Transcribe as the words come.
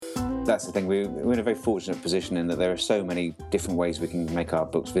that's the thing. We're in a very fortunate position in that there are so many different ways we can make our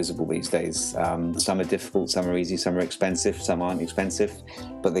books visible these days. Some are difficult, some are easy, some are expensive, some aren't expensive.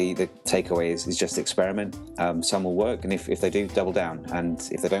 But the takeaway is just experiment. Some will work, and if they do, double down. And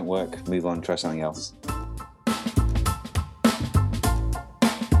if they don't work, move on, try something else.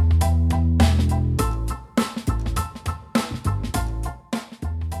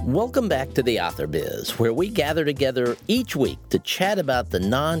 Welcome back to the Author Biz, where we gather together each week to chat about the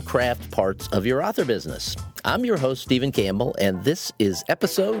non-craft parts of your author business. I'm your host, Stephen Campbell, and this is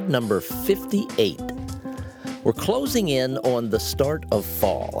episode number 58. We're closing in on the start of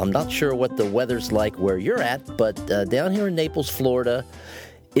fall. I'm not sure what the weather's like where you're at, but down here in Naples, Florida,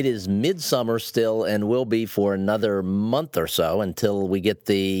 it is midsummer still and will be for another month or so until we get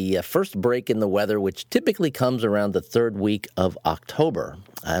the first break in the weather, which typically comes around the third week of October.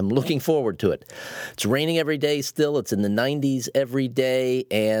 I'm looking forward to it. It's raining every day still. It's in the 90s every day,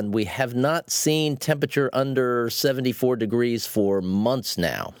 and we have not seen temperature under 74 degrees for months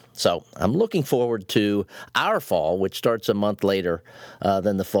now. So I'm looking forward to our fall, which starts a month later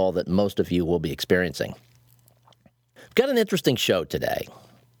than the fall that most of you will be experiencing. We've got an interesting show today.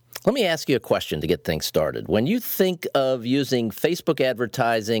 Let me ask you a question to get things started. When you think of using Facebook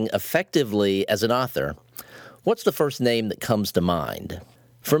advertising effectively as an author, what's the first name that comes to mind?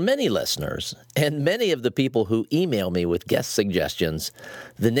 For many listeners, and many of the people who email me with guest suggestions,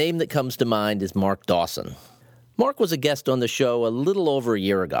 the name that comes to mind is Mark Dawson. Mark was a guest on the show a little over a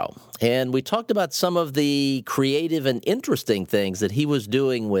year ago, and we talked about some of the creative and interesting things that he was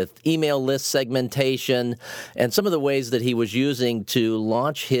doing with email list segmentation and some of the ways that he was using to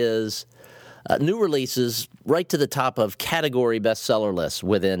launch his new releases right to the top of category bestseller lists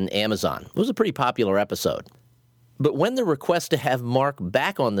within Amazon. It was a pretty popular episode. But when the request to have Mark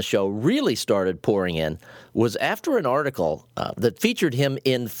back on the show really started pouring in was after an article that featured him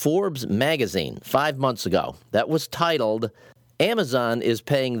in Forbes magazine 5 months ago. That was titled, "Amazon is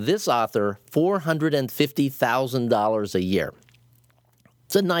paying this author $450,000 a year."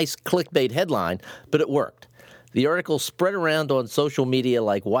 It's a nice clickbait headline, but it worked. The article spread around on social media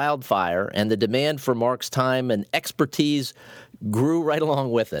like wildfire, and the demand for Mark's time and expertise grew right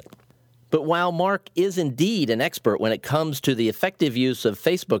along with it. But while Mark is indeed an expert when it comes to the effective use of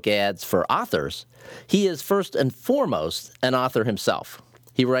Facebook ads for authors, he is first and foremost an author himself.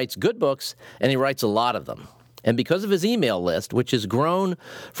 He writes good books, and he writes a lot of them. And because of his email list, which has grown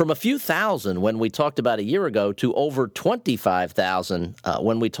from a few thousand when we talked about a year ago to over 25,000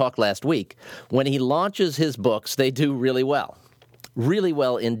 when we talked last week, when he launches his books, they do really well. Really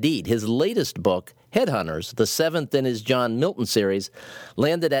well indeed. His latest book, Headhunters, the seventh in his John Milton series,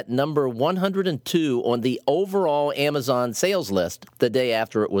 landed at number 102 on the overall Amazon sales list the day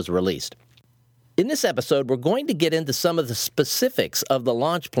after it was released. In this episode, we're going to get into some of the specifics of the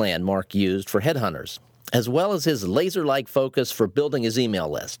launch plan Mark used for Headhunters, as well as his laser-like focus for building his email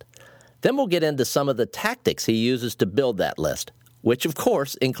list. Then we'll get into some of the tactics he uses to build that list, which of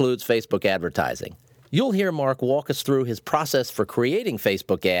course includes Facebook advertising. You'll hear Mark walk us through his process for creating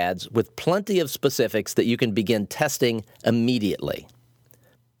Facebook ads with plenty of specifics that you can begin testing immediately.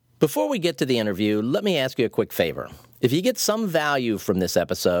 Before we get to the interview, let me ask you a quick favor. If you get some value from this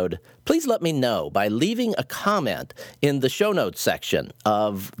episode, please let me know by leaving a comment in the show notes section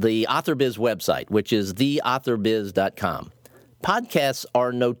of the AuthorBiz website, which is theauthorbiz.com. Podcasts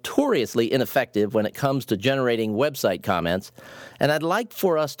are notoriously ineffective when it comes to generating website comments, and I'd like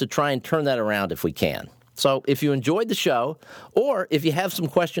for us to try and turn that around if we can. So if you enjoyed the show, or if you have some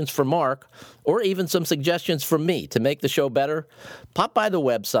questions for Mark, or even some suggestions from me to make the show better, pop by the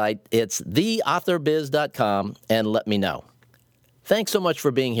website. It's theauthorbiz.com, and let me know. Thanks so much for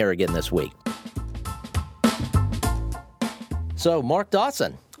being here again this week. So, Mark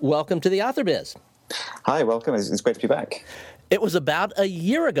Dawson, welcome to the AuthorBiz. Hi, welcome. It's great to be back. It was about a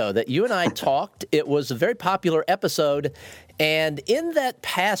year ago that you and I talked. It was a very popular episode, and in the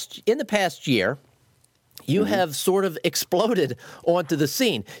past year, you have sort of exploded onto the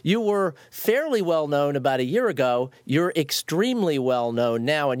scene. You were fairly well known about a year ago. You're extremely well known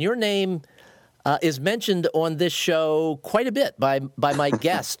now, and your name is mentioned on this show quite a bit by my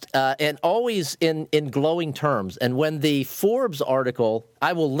guest, and always in glowing terms. And when the Forbes article,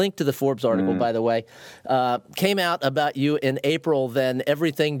 I will link to the Forbes article, by the way, came out about you in April, then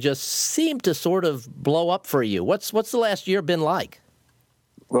everything just seemed to sort of blow up for you. What's the last year been like?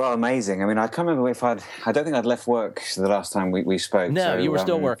 Well, amazing. I mean, I can't remember I don't think I'd left work the last time we spoke. No, so, you were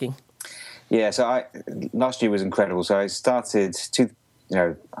still working. Yeah, so last year was incredible. So I started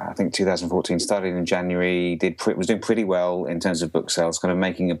I think 2014, started in January, was doing pretty well in terms of book sales, kind of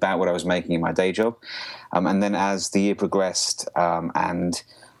making about what I was making in my day job. And then as the year progressed and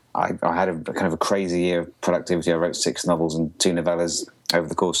I had a kind of a crazy year of productivity. I wrote 6 novels and 2 novellas over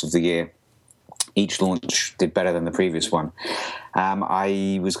the course of the year. Each launch did better than the previous one.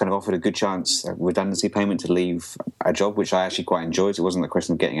 I was kind of offered a good chance, a redundancy payment, to leave a job, which I actually quite enjoyed. It wasn't a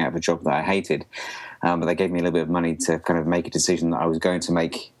question of getting out of a job that I hated, but they gave me a little bit of money to kind of make a decision that I was going to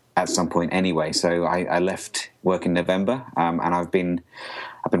make at some point anyway. So I left work in November, and I've been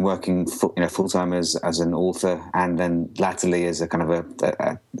working full time as an author, and then latterly as a kind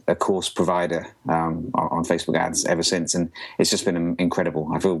of a course provider on Facebook ads ever since. And it's just been incredible.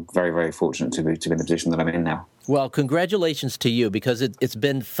 I feel very, very fortunate to be in the position that I'm in now. Well, congratulations to you, because it's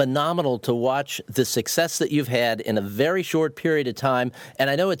been phenomenal to watch the success that you've had in a very short period of time. And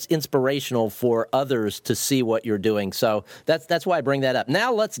I know it's inspirational for others to see what you're doing. So that's why I bring that up.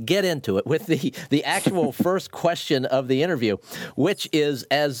 Now let's get into it with the actual first question of the interview, which is,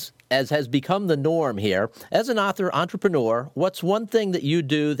 as has become the norm here, as an author, entrepreneur, what's one thing that you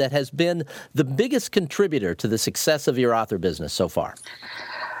do that has been the biggest contributor to the success of your author business so far?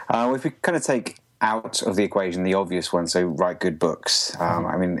 Well, if we kind of take out of the equation the obvious one, so write good books.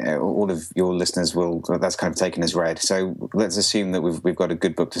 I mean, all of your listeners that's kind of taken as read. So let's assume that we've got a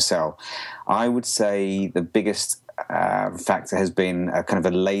good book to sell. I would say the biggest factor has been a kind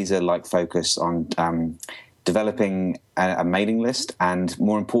of a laser-like focus on developing a mailing list, and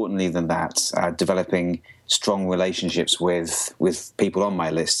more importantly than that, developing strong relationships with people on my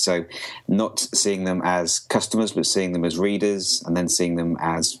list. So not seeing them as customers, but seeing them as readers, and then seeing them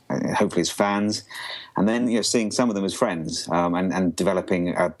as hopefully as fans, and then seeing some of them as friends, and developing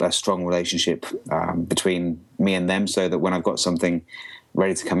a strong relationship between me and them, so that when I've got something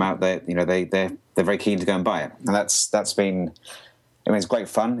ready to come out, they're very keen to go and buy it. And that's been. I mean, it's great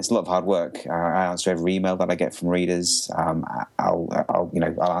fun. It's a lot of hard work. I answer every email that I get from readers. I'll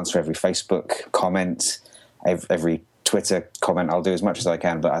answer every Facebook comment, every Twitter comment. I'll do as much as I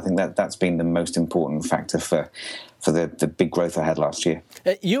can. But I think that's been the most important factor for the big growth I had last year.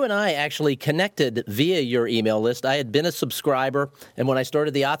 You and I actually connected via your email list. I had been a subscriber, and when I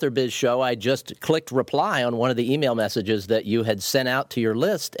started the Author Biz show, I just clicked reply on one of the email messages that you had sent out to your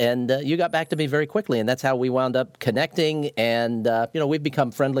list, and you got back to me very quickly, and that's how we wound up connecting, and we've become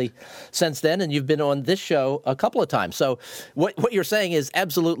friendly since then, and you've been on this show a couple of times. So what you're saying is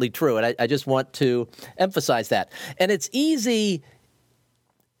absolutely true, and I just want to emphasize that. And it's easy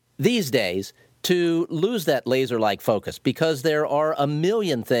these days to lose that laser-like focus, because there are a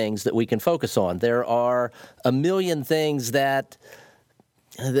million things that we can focus on. There are a million things that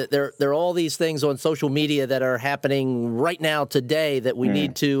there are all these things on social media that are happening right now today that we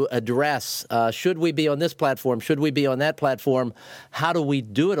need to address. Should we be on this platform? Should we be on that platform? How do we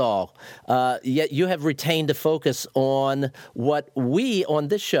do it all? Yet you have retained a focus on what we on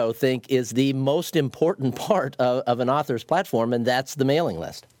this show think is the most important part of an author's platform, and that's the mailing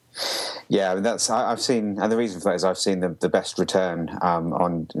list. Yeah, I've seen, and the reason for that is I've seen the best return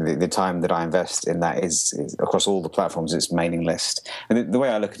on the time that I invest in that is across all the platforms. It's mailing list, and the way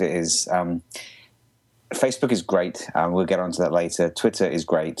I look at it is, Facebook is great. We'll get onto that later. Twitter is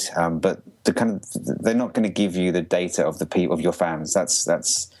great, but they're not going to give you the data of of your fans. That's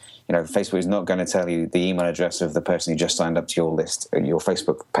Facebook is not going to tell you the email address of the person who just signed up to your list. Your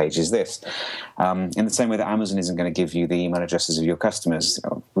Facebook page is this. In the same way that Amazon isn't going to give you the email addresses of your customers,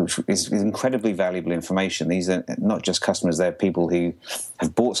 which is incredibly valuable information. These are not just customers; they're people who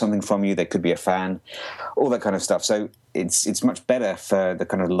have bought something from you. They could be a fan, all that kind of stuff. So it's much better for the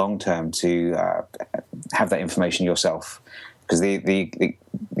kind of long term to have that information yourself, because the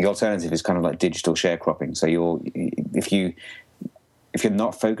alternative is kind of like digital sharecropping. So if you're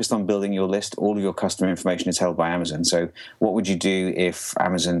not focused on building your list, all of your customer information is held by Amazon. So what would you do if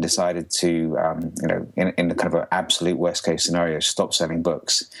Amazon decided to, in the kind of an absolute worst case scenario, stop selling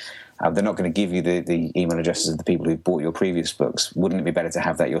books? They're not going to give you the email addresses of the people who bought your previous books. Wouldn't it be better to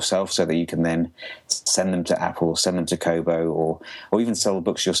have that yourself, so that you can then send them to Apple, send them to Kobo, or even sell the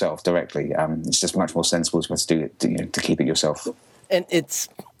books yourself directly? It's just much more sensible to do it, to keep it yourself. And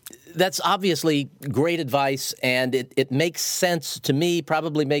that's obviously great advice, and it makes sense to me,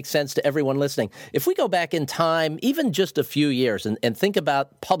 probably makes sense to everyone listening. If we go back in time, even just a few years, and think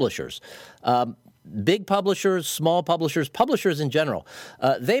about publishers, big publishers, small publishers, publishers in general,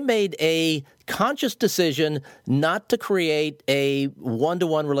 they made a conscious decision not to create a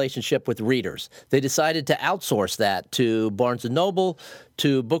one-to-one relationship with readers. They decided to outsource that to Barnes & Noble,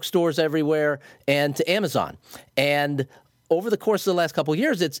 to bookstores everywhere, and to Amazon. And over the course of the last couple of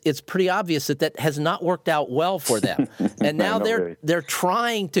years, it's pretty obvious that has not worked out well for them. And now they're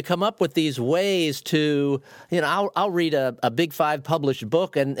trying to come up with these ways to, I'll read a Big Five published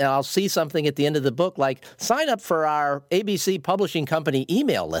book and I'll see something at the end of the book like, sign up for our ABC Publishing Company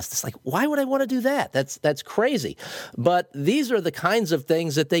email list. It's like, why would I want to do that? That's crazy. But these are the kinds of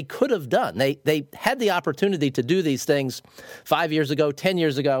things that they could have done. They had the opportunity to do these things 5 years ago, 10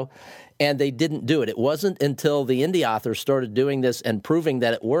 years ago, and they didn't do it. It wasn't until the indie authors started doing this and proving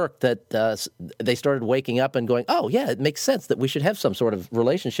that it worked that they started waking up and going, oh, yeah, it makes sense that we should have some sort of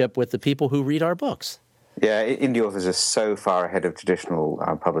relationship with the people who read our books. Yeah, indie authors are so far ahead of traditional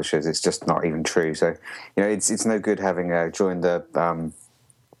publishers. It's just not even true. So, it's no good having joined the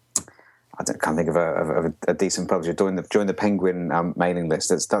can't think of a decent publisher. Join the Penguin mailing list.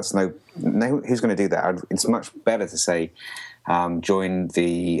 That's no who's going to do that? It's much better to say join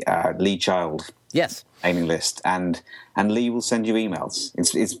the Lee Child mailing list, and Lee will send you emails.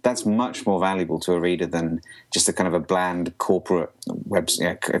 That's much more valuable to a reader than just a kind of a bland corporate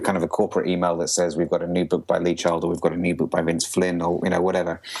kind of a corporate email that says we've got a new book by Lee Child or we've got a new book by Vince Flynn or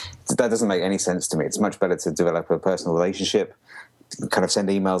whatever. That doesn't make any sense to me. It's much better to develop a personal relationship. Kind of send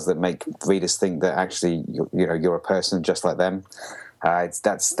emails that make readers think that actually you're a person just like them. That's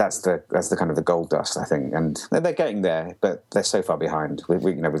the kind of the gold dust, I think, and they're getting there, but they're so far behind. We've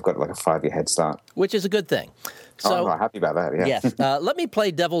got like a 5-year head start, which is a good thing. So, I'm not happy about that. Yeah. Yes. Let me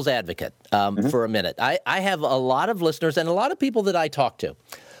play devil's advocate for a minute. I have a lot of listeners and a lot of people that I talk to,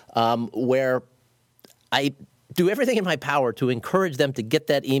 where I do everything in my power to encourage them to get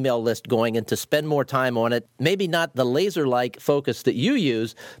that email list going and to spend more time on it. Maybe not the laser-like focus that you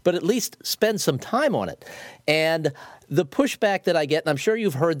use, but at least spend some time on it. And the pushback that I get, and I'm sure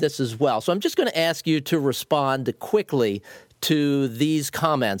you've heard this as well, so I'm just going to ask you to respond quickly to these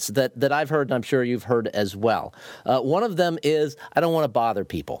comments that I've heard and I'm sure you've heard as well. One of them is, I don't want to bother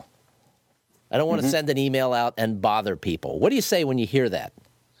people. I don't want to send an email out and bother people. What do you say when you hear that?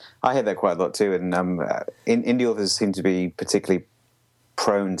 I hear that quite a lot too, and indie authors seem to be particularly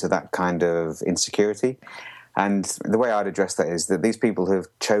prone to that kind of insecurity. And the way I'd address that is that these people who have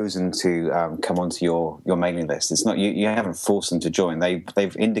chosen to come onto your mailing list, it's not you haven't forced them to join.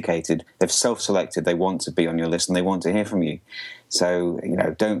 They've indicated, they've self-selected they want to be on your list and they want to hear from you. So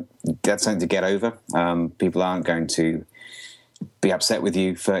that's something to get over. People aren't going to be upset with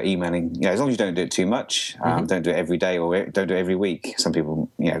you for emailing, as long as you don't do it too much. Don't do it every day or don't do it every week. Some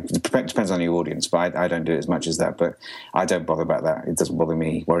people, it depends on your audience, but I don't do it as much as that. But I don't bother about that. It doesn't worry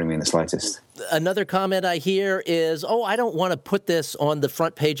me in the slightest. Another comment I hear is, I don't want to put this on the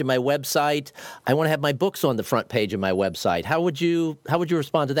front page of my website. I want to have my books on the front page of my website. How would you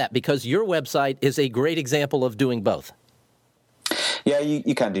respond to that? Because your website is a great example of doing both. Yeah,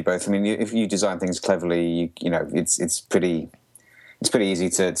 you can do both. I mean, if you design things cleverly, it's pretty easy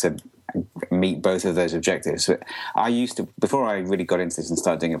to meet both of those objectives. But I used to, before I really got into this and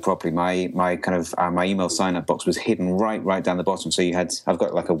started doing it properly, my kind of my email sign-up box was hidden right down the bottom. So I've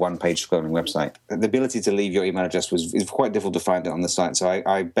got like a one-page scrolling website. The ability to leave your email address is quite difficult to find it on the site. So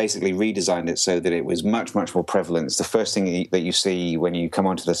I basically redesigned it so that it was much more prevalent. It's the first thing that you see when you come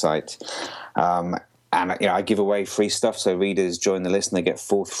onto the site. And I give away free stuff, so readers join the list and they get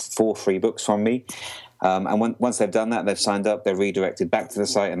four free books from me. And once they've done that, they've signed up, they're redirected back to the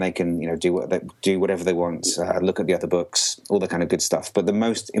site, and they can do whatever they want, look at the other books, all that kind of good stuff. But the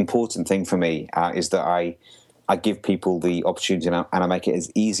most important thing for me is that I give people the opportunity and I make it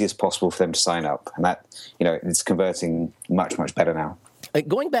as easy as possible for them to sign up, and that it's converting much better now.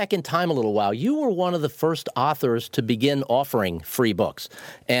 Going back in time a little while, you were one of the first authors to begin offering free books,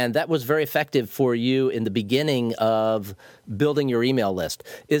 and that was very effective for you in the beginning of building your email list.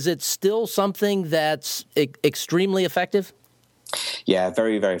 Is it still something that's extremely effective? Yeah,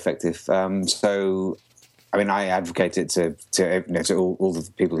 very, very effective. So, I mean, I advocate it to all the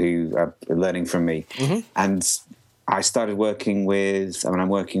people who are learning from me, and I started working with. I'm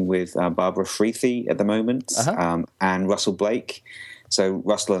working with Barbara Freethy at the moment, and Russell Blake. So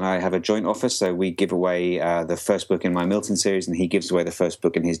Russell and I have a joint office, so we give away the first book in my Milton series, and he gives away the first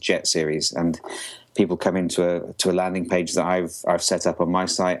book in his Jet series. And people come into a landing page that I've set up on my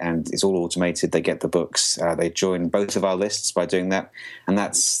site, and it's all automated. They get the books. They join both of our lists by doing that, and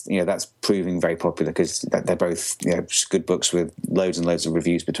that's proving very popular because they're both good books with loads and loads of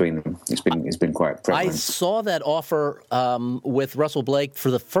reviews between them. It's been quite prevalent. I saw that offer with Russell Blake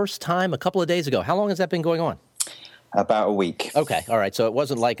for the first time a couple of days ago. How long has that been going on? About a week. Okay, all right. So it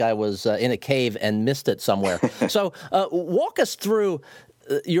wasn't like I was in a cave and missed it somewhere. So walk us through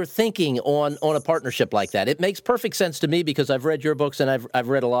your thinking on a partnership like that? It makes perfect sense to me because I've read your books and I've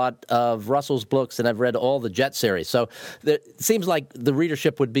read a lot of Russell's books and I've read all the Jet series. So it seems like the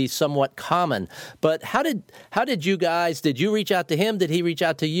readership would be somewhat common. But how did you guys? Did you reach out to him? Did he reach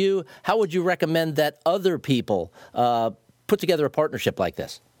out to you? How would you recommend that other people put together a partnership like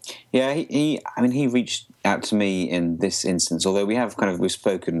this? Yeah, he reached out to me in this instance, although we've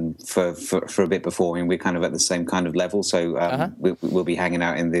spoken for a bit before, and we're kind of at the same kind of level. So we'll be hanging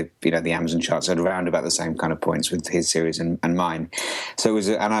out in the Amazon charts at around about the same kind of points with his series and mine. So it was,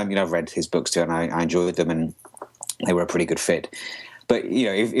 and I've read his books too, and I enjoyed them, and they were a pretty good fit. But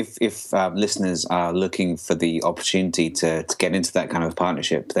if listeners are looking for the opportunity to get into that kind of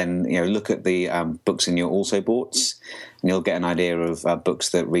partnership, then look at the books in your also boughts, and you'll get an idea of books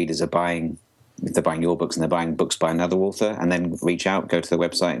that readers are buying. If they're buying your books and they're buying books by another author, and then reach out, go to the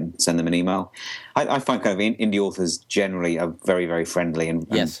website and send them an email. I find kind of indie authors generally are very, very friendly and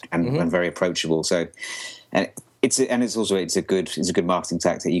very approachable. So, it's a good marketing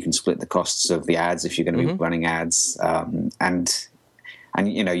tactic. You can split the costs of the ads if you're going to be running ads, and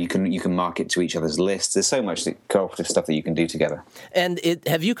you can market to each other's lists. There's so much cooperative stuff that you can do together. And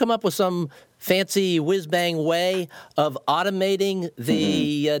have you come up with some fancy whiz-bang way of automating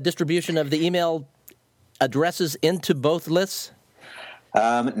the distribution of the email addresses into both lists?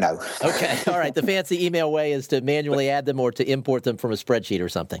 No. Okay, all right. The fancy email way is to manually add them or to import them from a spreadsheet or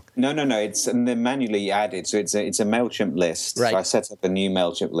something. No. They're manually added. So it's a MailChimp list. Right. So I set up a new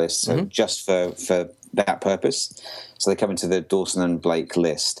MailChimp list just for that purpose. So they come into the Dawson and Blake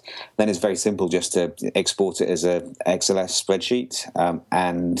list. Then it's very simple just to export it as a XLS spreadsheet.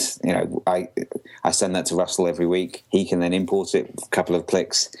 And I send that to Russell every week. He can then import it, a couple of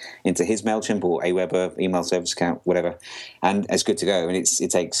clicks into his MailChimp or Aweber email service account, whatever. And it's good to go. And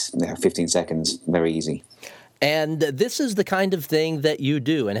it takes 15 seconds, very easy. And this is the kind of thing that you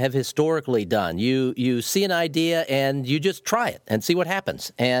do and have historically done. You see an idea and you just try it and see what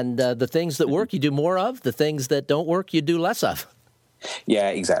happens. And the things that work, you do more of. The things that don't work, you do less of. Yeah,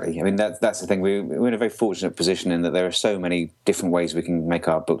 exactly. I mean, that's the thing. We're in a very fortunate position in that there are so many different ways we can make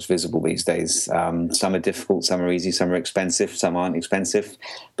our books visible these days. Some are difficult, some are easy, some are expensive, some aren't expensive.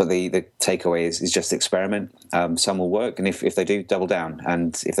 But the takeaway is just experiment. Some will work, and if they do, double down.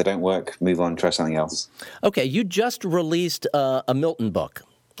 And if they don't work, move on, try something else. Okay, you just released a Milton book.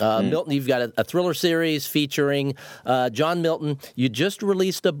 Milton, you've got a thriller series featuring John Milton. You just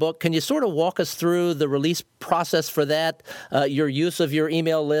released a book. Can you sort of walk us through the release process for that, your use of your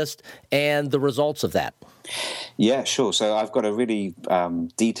email list, and the results of that? Yeah, sure. So I've got a really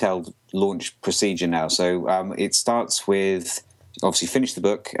detailed launch procedure now. So it starts with, obviously, finish the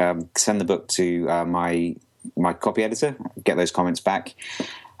book, send the book to my copy editor, get those comments back.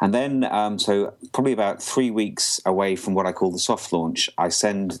 And then, so probably about 3 weeks away from what I call the soft launch, I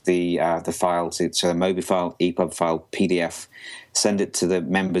send the file the MOBI file, EPUB file, PDF, send it to the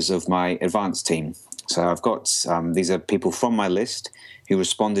members of my advanced team. So I've got these are people from my list who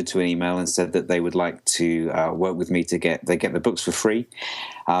responded to an email and said that they would like to work with me to get the books for free.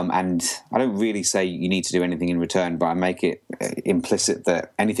 And I don't really say you need to do anything in return, but I make it implicit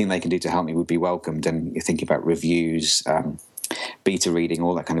that anything they can do to help me would be welcomed. And you think about reviews, beta reading,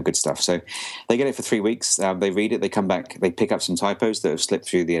 all that kind of good stuff. So they get it for 3 weeks. They read it. They come back. They pick up some typos that have slipped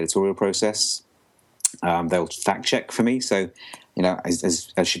through the editorial process. They'll fact check for me. So, as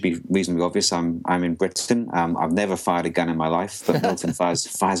should be reasonably obvious, I'm in Britain. I've never fired a gun in my life, but Milton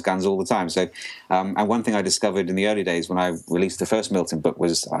fires guns all the time. So, and one thing I discovered in the early days when I released the first Milton book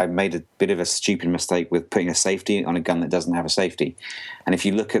was I made a bit of a stupid mistake with putting a safety on a gun that doesn't have a safety. And if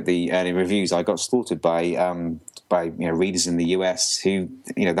you look at the early reviews, I got slaughtered by readers in the US who,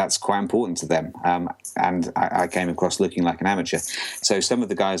 that's quite important to them. And I came across looking like an amateur. So some of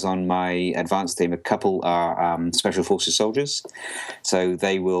the guys on my advanced team, a couple are Special Forces soldiers. So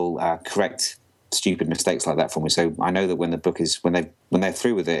they will correct stupid mistakes like that for me. So I know that when the book is, when they're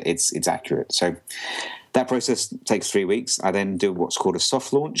through with it, it's accurate. So that process takes 3 weeks. I then do what's called a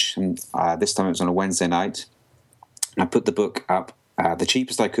soft launch. And this time it was on a Wednesday night. I put the book up the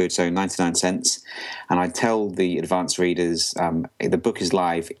cheapest I could, so 99 cents. And I tell the advanced readers, the book is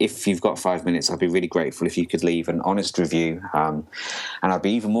live. If you've got 5 minutes, I'd be really grateful if you could leave an honest review. And I'd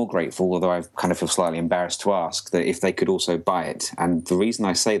be even more grateful, although I kind of feel slightly embarrassed to ask, that if they could also buy it. And the reason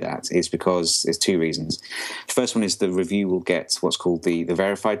I say that is because there's two reasons. The first one is the review will get what's called the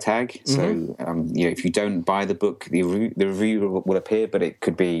verified tag. Mm-hmm. So, if you don't buy the book, the review will appear, but it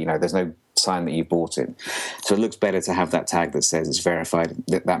could be, there's no sign that you bought it. So it looks better to have that tag that says it's verified.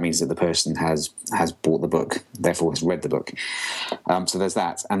 That means that the person has bought the book, therefore has read the book. So there's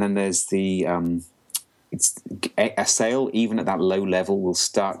that. And then there's the a sale, even at that low level, will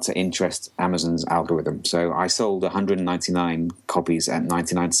start to interest Amazon's algorithm. So I sold 199 copies at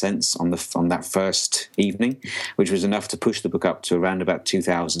 99 cents on that first evening, which was enough to push the book up to around about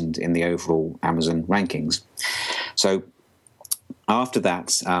 2,000 in the overall Amazon rankings. So after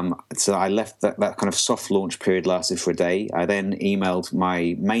that, so I left that kind of soft launch period lasted for a day. I then emailed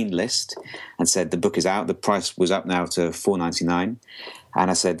my main list and said the book is out. The price was up now to $4.99. And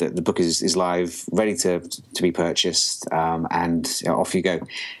I said that the book is live, ready to be purchased, and off you go.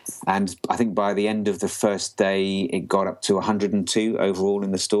 And I think by the end of the first day, it got up to 102 overall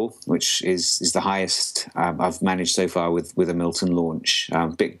in the store, which is the highest I've managed so far with a Milton launch.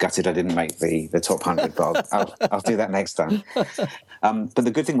 Bit gutted I didn't make the top 100, but I'll do that next time. But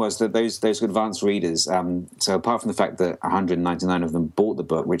the good thing was that those advanced readers, so apart from the fact that 199 of them bought the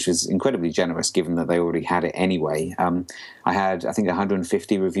book, which is incredibly generous given that they already had it anyway, I had, I think,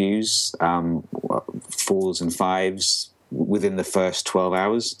 150 reviews, 4s and 5s within the first 12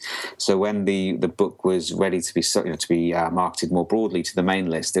 hours. So when the book was ready to be marketed more broadly to the main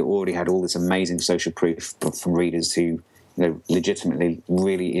list, it already had all this amazing social proof from readers who legitimately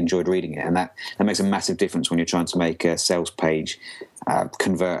really enjoyed reading it, and that makes a massive difference when you're trying to make a sales page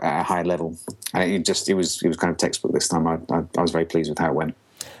convert at a high level. And it was kind of textbook this time. I was very pleased with how it went.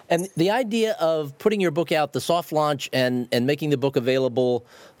 And the idea of putting your book out, the soft launch, and making the book available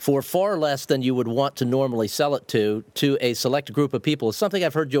for far less than you would want to normally sell it to a select group of people is something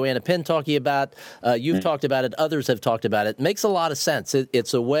I've heard Joanna Penn talking about. You've talked about it. Others have talked about it. It makes a lot of sense.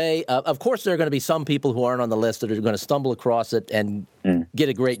 It's a way, of course, there are going to be some people who aren't on the list that are going to stumble across it and get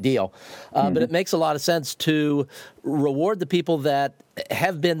a great deal. But it makes a lot of sense to reward the people that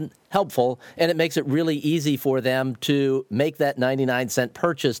have been helpful, and it makes it really easy for them to make that 99-cent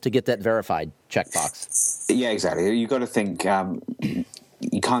purchase to get that verified checkbox. Yeah, exactly. You've got to think,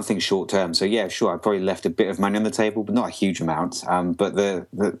 you can't think short term. So, yeah, sure, I probably left a bit of money on the table, but not a huge amount. But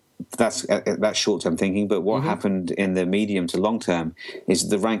that's short term thinking. But what happened in the medium to long term is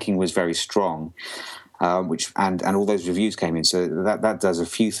the ranking was very strong. Which all those reviews came in, so that does a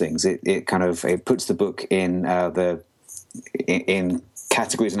few things. It puts the book in in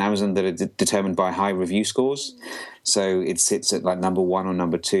categories on Amazon that are determined by high review scores. So it sits at like number 1 or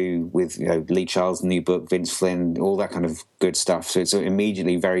number 2 with Lee Charles' new book, Vince Flynn, all that kind of good stuff. So it's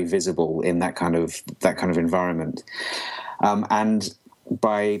immediately very visible in that kind of environment, and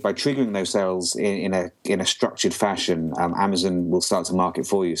by triggering those sales in a structured fashion, Amazon will start to market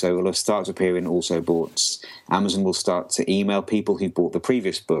for you. So it will start to appear in also boughts. Amazon will start to email people who bought the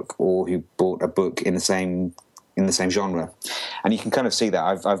previous book or who bought a book in the same genre. And you can kind of see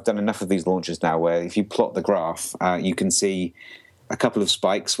that. I've done enough of these launches now where if you plot the graph, you can see a couple of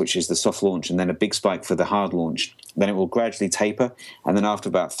spikes, which is the soft launch, and then a big spike for the hard launch. Then it will gradually taper, and then after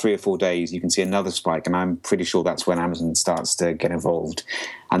about 3 or 4 days, you can see another spike, and I'm pretty sure that's when Amazon starts to get involved.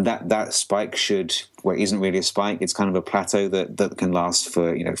 And that spike isn't really a spike, it's kind of a plateau that can last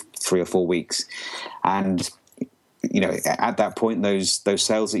for 3 or 4 weeks. And at that point, those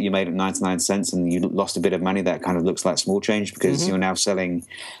sales that you made at 99 cents and you lost a bit of money, that kind of looks like small change because you're now selling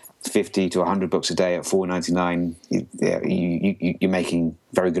 50 to 100 books a day at $4.99. You're making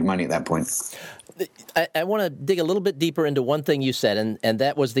very good money at that point. I want to dig a little bit deeper into one thing you said, and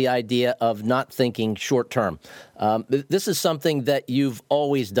that was the idea of not thinking short term. This is something that you've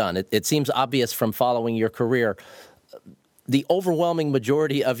always done. It seems obvious from following your career. The overwhelming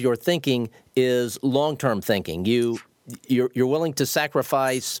majority of your thinking is long-term thinking. You're willing to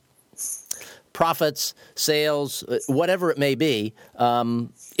sacrifice profits, sales, whatever it may be,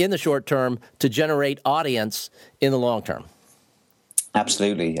 in the short term to generate audience in the long term.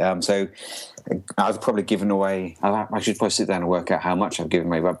 Absolutely. So I've probably given away, I should probably sit down and work out how much I've given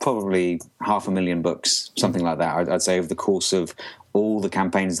away, but probably 500,000 books, something like that. I'd say over the course of all the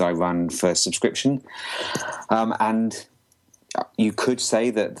campaigns that I run for subscription. And you could say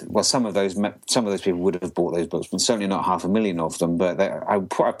that, well, some of those people would have bought those books, but certainly not 500,000 of them. But I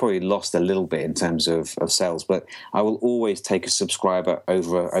probably lost a little bit in terms of sales. But I will always take a subscriber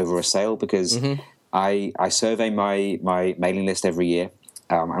over a sale because I survey my mailing list every year.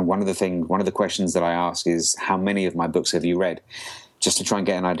 And one of the questions that I ask is, how many of my books have you read? Just to try and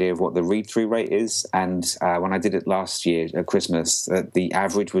get an idea of what the read-through rate is. And when I did it last year at Christmas, the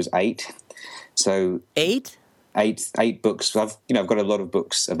average was 8. So 8? Eight books. I've got a lot of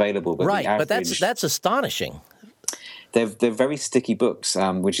books available, but right. But that's astonishing. They're very sticky books,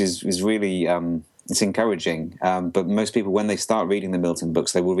 which is really it's encouraging. But most people, when they start reading the Milton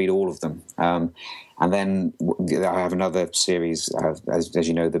books, they will read all of them. And then I have another series, as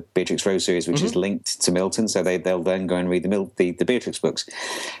you know, the Beatrix Rose series, which is linked to Milton. So they'll then go and read the Beatrix books.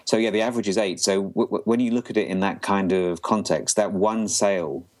 So yeah, the average is 8. So when you look at it in that kind of context, that one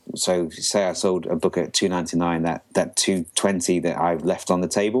sale. So say I sold a book at $2.99, that $2.20 that I've left on the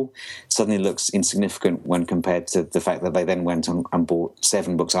table suddenly looks insignificant when compared to the fact that they then went on and bought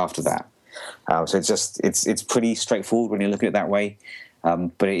 7 books after that. So it's pretty straightforward when you look at it that way.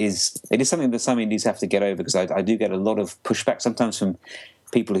 But it is something that some indies have to get over, because I do get a lot of pushback sometimes from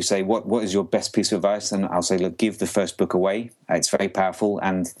people who say, what is your best piece of advice? And I'll say, look, give the first book away. It's very powerful.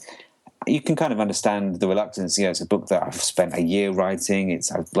 And you can kind of understand the reluctance. It's a book that I've spent a year writing.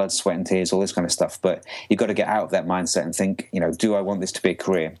 It's blood, sweat, and tears, all this kind of stuff. But you've got to get out of that mindset and think, do I want this to be a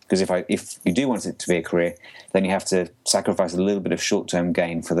career? Because if you do want it to be a career, then you have to sacrifice a little bit of short-term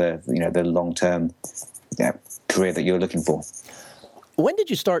gain for the long-term career that you're looking for. When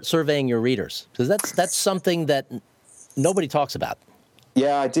did you start surveying your readers? Because that's something that nobody talks about.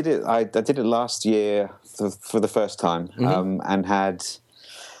 Yeah, I did it. I did it last year for the first time, and had,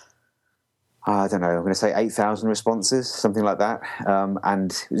 I don't know, I'm going to say 8,000 responses, something like that.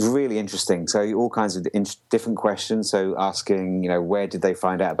 And it was really interesting. So all kinds of different questions. So asking, where did they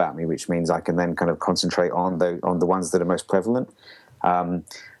find out about me, which means I can then kind of concentrate on the ones that are most prevalent.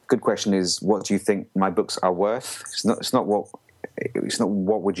 Good question is, what do you think my books are worth? It's not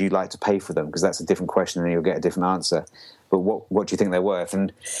what would you like to pay for them, because that's a different question and you'll get a different answer. But what do you think they're worth?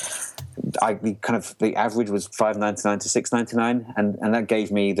 And the average was $5.99 to $6.99, and that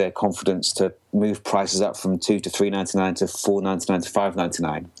gave me the confidence to move prices up from $2 to $3.99 to $4.99 to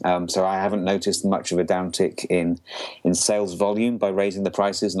 $5.99. So I haven't noticed much of a downtick in sales volume by raising the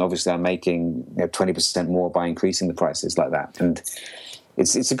prices, and obviously I'm making 20% more by increasing the prices like that. And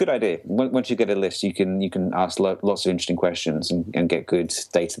it's a good idea. Once you get a list, you can ask lots of interesting questions and get good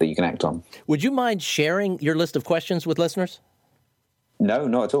data that you can act on. Would you mind sharing your list of questions with listeners? No,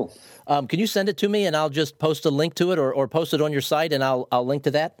 not at all. Can you send it to me and I'll just post a link to it, or post it on your site and I'll link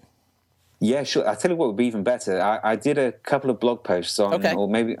to that? Yeah, sure. I'll tell you what would be even better. I did a couple of blog posts or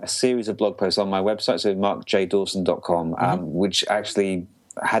maybe a series of blog posts on my website, so markjdawson.com, which actually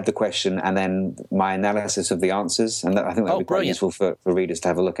had the question and then my analysis of the answers, and I think that would be quite useful for readers to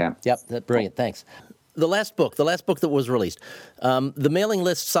have a look at. Yep, that's brilliant. Thanks. The last book that was released, the mailing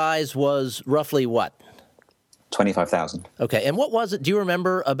list size was roughly what? 25,000. Okay, and what was it? Do you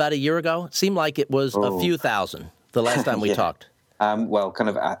remember about a year ago? It seemed like it was a few thousand the last time we talked.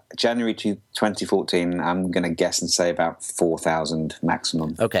 January 2014, I'm going to guess and say about 4,000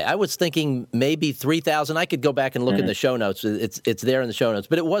 maximum. Okay, I was thinking maybe 3,000. I could go back and look in the show notes. It's there in the show notes.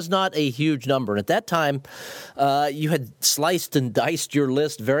 But it was not a huge number. And at that time, you had sliced and diced your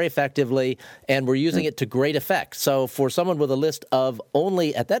list very effectively and were using it to great effect. So for someone with a list of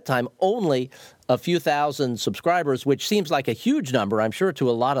only a few thousand subscribers, which seems like a huge number, I'm sure, to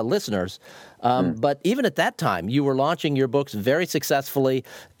a lot of listeners. But even at that time, you were launching your books very successfully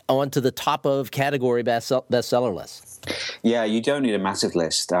onto the top of category bestseller lists. Yeah, you don't need a massive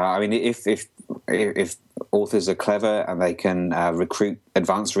list. If authors are clever and they can recruit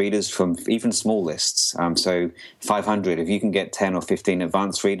advanced readers from even small lists, so 500, if you can get 10 or 15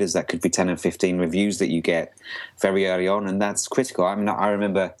 advanced readers, that could be 10 and 15 reviews that you get very early on, and that's critical. I mean, I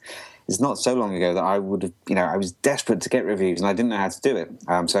remember it's not so long ago that I would have, I was desperate to get reviews and I didn't know how to do it.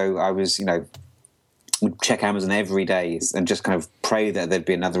 So I was, would check Amazon every day and just kind of pray that there'd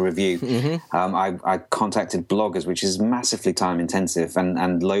be another review. I contacted bloggers, which is massively time intensive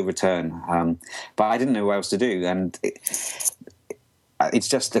and low return. But I didn't know what else to do. And it's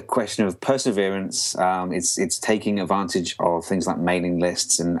just a question of perseverance. It's taking advantage of things like mailing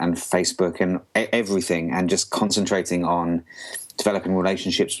lists and Facebook and everything, and just concentrating on developing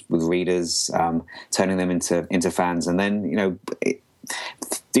relationships with readers, turning them into fans, and then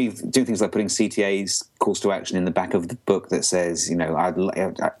do things like putting CTAs, calls to action, in the back of the book that says,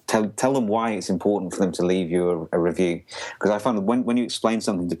 tell them why it's important for them to leave you a review. Because I find that when you explain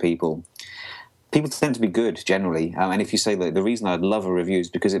something to people tend to be good generally, and if you say, look, the reason I love a review is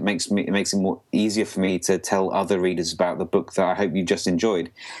because it makes it more easier for me to tell other readers about the book that I hope you just enjoyed,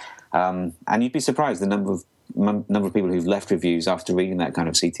 and you'd be surprised the number of people who've left reviews after reading that kind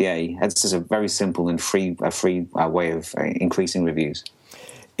of CTA. It's just a very simple and free way of increasing reviews.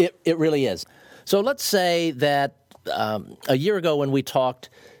 It really is. So let's say that a year ago when we talked,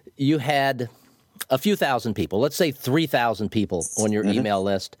 you had a few thousand people, let's say 3,000 people on your email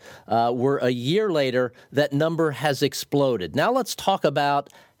list. We're a year later, that number has exploded. Now let's talk about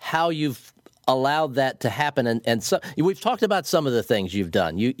how you've allowed that to happen. And so we've talked about some of the things you've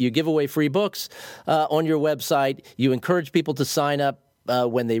done. You give away free books on your website. You encourage people to sign up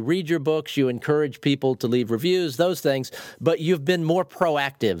when they read your books. You encourage people to leave reviews, those things. But you've been more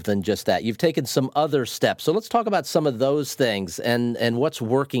proactive than just that. You've taken some other steps. So let's talk about some of those things and what's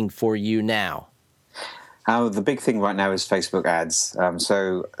working for you now. The big thing right now is Facebook ads.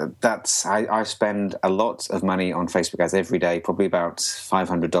 I spend a lot of money on Facebook ads every day, probably about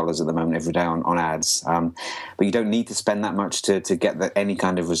 $500 at the moment every day on ads. But you don't need to spend that much to get any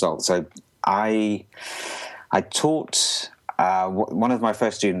kind of result. So I taught one of my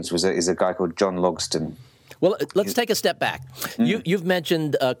first students is a guy called John Logston. Well, let's take a step back. You've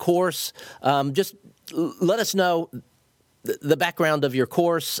mentioned a course. Just let us know the background of your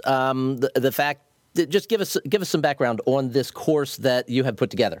course, the fact. Just give us some background on this course that you have put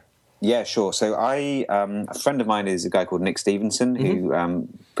together. Yeah, sure. So a friend of mine is a guy called Nick Stevenson, who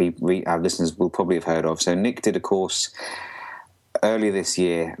our listeners will probably have heard of. So Nick did a course earlier this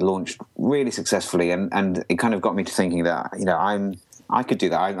year, launched really successfully, and it kind of got me to thinking that I could do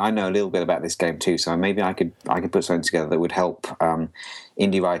that. I know a little bit about this game too, so maybe I could put something together that would help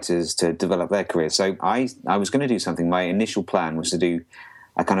indie writers to develop their careers. So I was going to do something. My initial plan was to do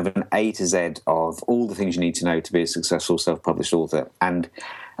a kind of an A to Z of all the things you need to know to be a successful self-published author. And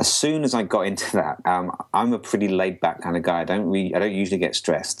as soon as I got into that, I'm a pretty laid-back kind of guy. I don't usually get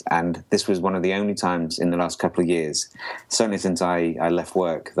stressed. And this was one of the only times in the last couple of years, certainly since I left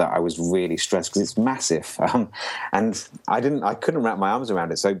work, that I was really stressed because it's massive. And I couldn't wrap my arms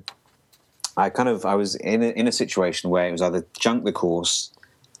around it. So I was in a situation where it was either junk the course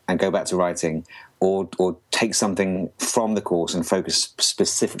and go back to writing, or take something from the course and focus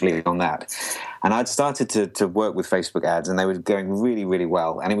specifically on that. And I'd started to work with Facebook ads, and they were going really, really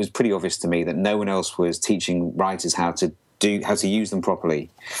well. And it was pretty obvious to me that no one else was teaching writers how to use them properly.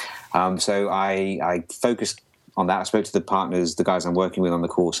 So I focused on that. I spoke to the partners, the guys I'm working with on the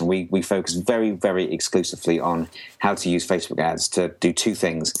course, and we focused very, very exclusively on how to use Facebook ads to do two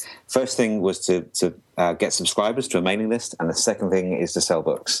things. First thing was to get subscribers to a mailing list, and the second thing is to sell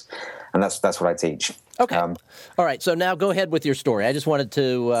books. And that's what I teach. Okay. All right. So now go ahead with your story. I just wanted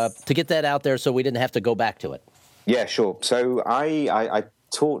to get that out there so we didn't have to go back to it. Yeah, sure. So I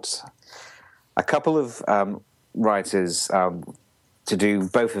taught a couple of writers to do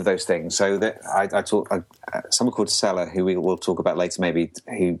both of those things. So that I taught someone called Seller, who we will talk about later maybe,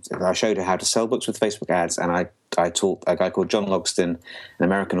 who I showed her how to sell books with Facebook ads, and I taught a guy called John Logston, an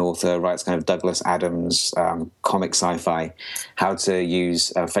American author, writes kind of Douglas Adams comic sci-fi, how to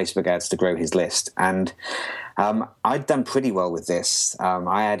use Facebook ads to grow his list. And I'd done pretty well with this.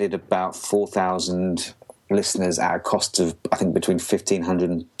 I added about 4,000 listeners at a cost of, I think, between $1,500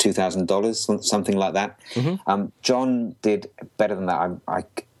 and $2,000, something like that. Mm-hmm. John did better than that.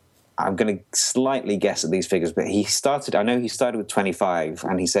 I'm going to slightly guess at these figures, but I know he started with 25,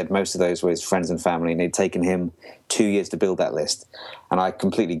 and he said most of those were his friends and family, and it'd taken him 2 years to build that list. And I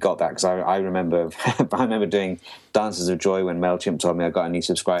completely got that, because I remember doing Dances of Joy when MailChimp told me I got a new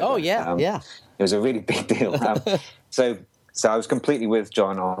subscriber. Oh, yeah, yeah. It was a really big deal. So I was completely with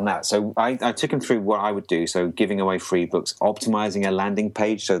John on that. So I took him through what I would do. So giving away free books, optimizing a landing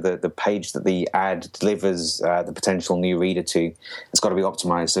page, so the page that the ad delivers the potential new reader to, it's got to be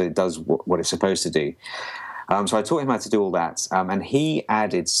optimized so it does what it's supposed to do. So I taught him how to do all that. And he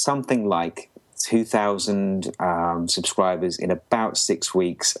added something like 2,000 subscribers in about 6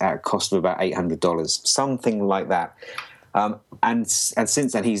 weeks at a cost of about $800, something like that. And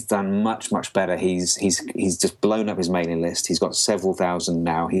since then, he's done much better. He's just blown up his mailing list. He's got several thousand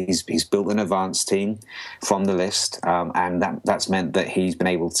now. He's built an advanced team from the list, and that's meant that he's been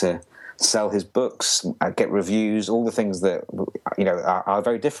able to sell his books, get reviews, all the things that are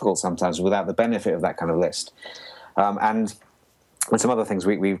very difficult sometimes without the benefit of that kind of list. And some other things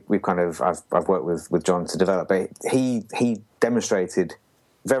we've kind of I've worked with John to develop. But he demonstrated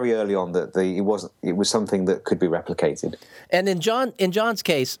very early on that it was something that could be replicated. And in John's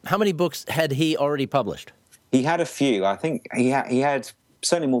case, how many books had he already published? He had a few. I think he had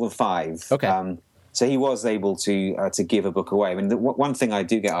certainly more than 5. Okay. So he was able to give a book away. I mean, one thing I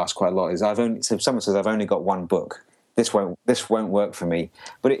do get asked quite a lot is someone says I've only got one book. This won't work for me,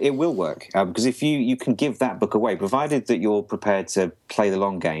 but it will work because if you can give that book away, provided that you're prepared to play the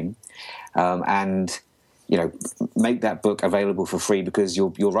long game, and make that book available for free, because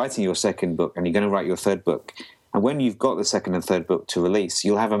you're writing your second book and you're going to write your third book. And when you've got the second and third book to release,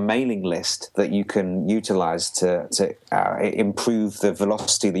 you'll have a mailing list that you can utilize to improve the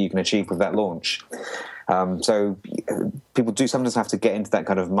velocity that you can achieve with that launch. So people do sometimes have to get into that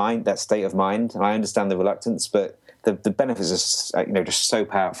kind of mind, that state of mind. And I understand the reluctance, but the benefits are just so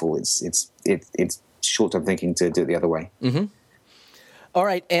powerful. It's short-term thinking to do it the other way. Mm-hmm. All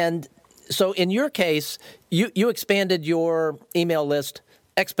right, and So in your case, you expanded your email list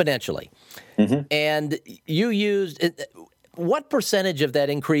exponentially, and you used what percentage of that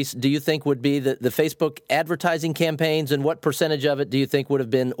increase do you think would be the Facebook advertising campaigns, and what percentage of it do you think would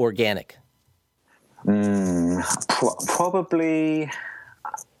have been organic? Probably.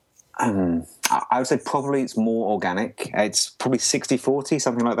 I would say probably it's more organic. It's probably 60-40,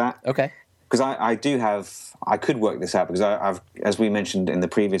 something like that. Okay. Because I could work this out because I've, as we mentioned in the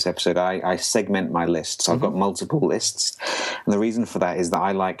previous episode, I segment my lists. So I've got multiple lists. And the reason for that is that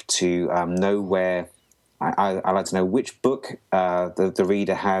I like to know where, I like to know which book the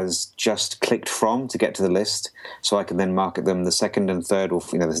reader has just clicked from to get to the list, so I can then market them the second and third, or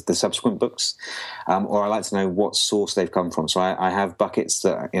the subsequent books. Or I like to know what source they've come from. So I have buckets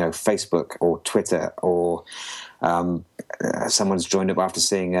that Facebook or Twitter or someone's joined up after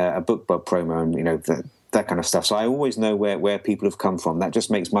seeing a BookBub promo, and that kind of stuff. So I always know where people have come from. That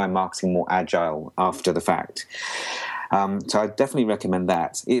just makes my marketing more agile after the fact. So I definitely recommend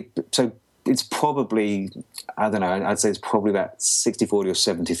that. It's probably, I don't know, I'd say it's probably about 60-40 or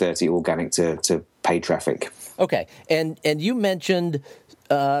 70-30 organic to paid traffic. Okay. And you mentioned,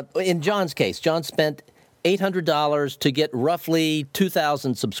 in John's case, John spent $800 to get roughly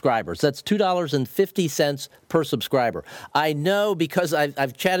 2,000 subscribers. That's $2.50 per subscriber. I know because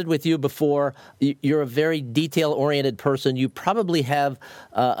I've chatted with you before, you're a very detail-oriented person. You probably have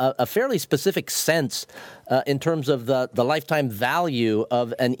a fairly specific sense in terms of the lifetime value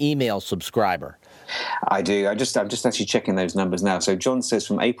of an email subscriber. I do. I'm just actually checking those numbers now. So John says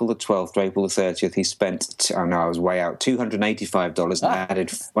from April the 12th to April the 30th, he spent, I was way out, $285 and added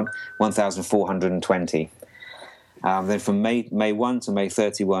 1,420. Then from May 1 to May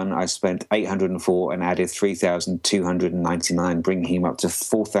 31, I spent $804 and added 3,299, bringing him up to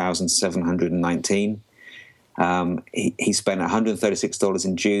 4,719. He spent $136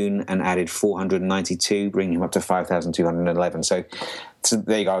 in June and added 492, bringing him up to 5,211. So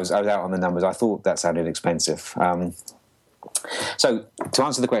there you go. I was out on the numbers. I thought that sounded expensive. So to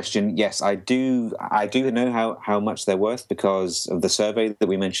answer the question, yes, I do know how much they're worth because of the survey that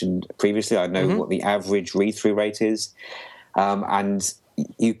we mentioned previously. I know what the average read-through rate is, and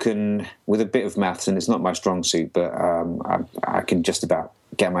you can, with a bit of maths, and it's not my strong suit, but I can just about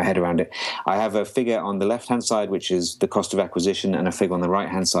get my head around it. I have a figure on the left-hand side, which is the cost of acquisition, and a figure on the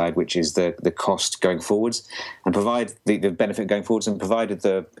right-hand side, which is the cost going forwards, and provide the benefit going forwards, and provided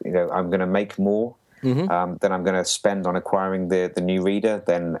I'm going to make more than I'm going to spend on acquiring the new reader,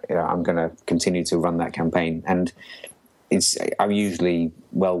 then I'm going to continue to run that campaign, and I'm usually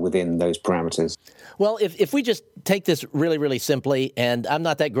well within those parameters. Well, if we just take this really, really simply, and I'm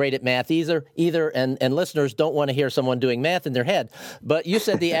not that great at math either, and listeners don't want to hear someone doing math in their head, but you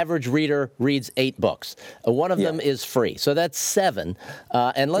said the average reader reads 8 books. One of them is free, so that's 7.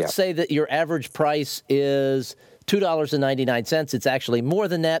 And let's say that your average price is $2.99. It's actually more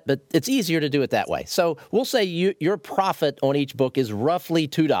than that, but it's easier to do it that way. So we'll say your profit on each book is roughly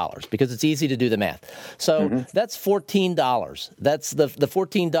 $2 because it's easy to do the math. So that's $14. That's the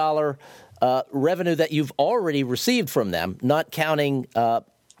 $14 revenue that you've already received from them, not counting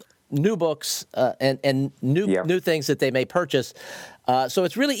new books and new things that they may purchase. So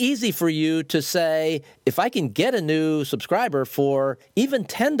it's really easy for you to say, if I can get a new subscriber for even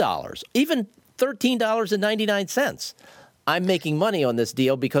 $10, even $13.99, I'm making money on this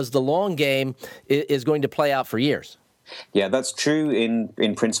deal because the long game is going to play out for years. Yeah, that's true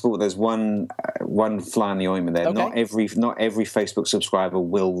in principle. There's one fly in the ointment there. Okay. Not every Facebook subscriber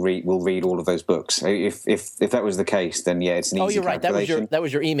will read all of those books. If that was the case, then it's an easy you're right. That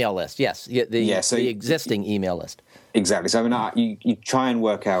was your email list. Yes, the existing email list. Exactly. So you try and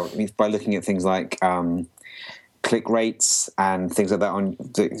work out by looking at things like click rates and things like that.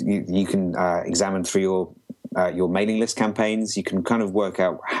 You can examine through your mailing list campaigns. You can kind of work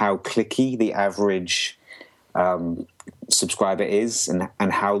out how clicky the average subscriber is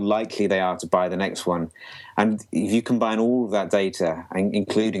and how likely they are to buy the next one. And if you combine all of that data,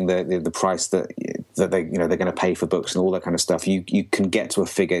 including the price that they they're going to pay for books and all that kind of stuff, you can get to a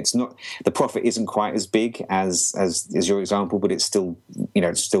figure. It's not, the profit isn't quite as big as your example, but it's still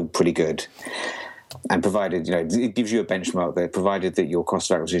pretty good. And provided it gives you a benchmark there, provided that your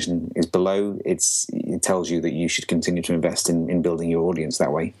cost of acquisition is below, it tells you that you should continue to invest in building your audience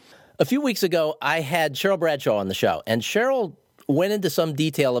that way. A few weeks ago, I had Cheryl Bradshaw on the show, and Cheryl went into some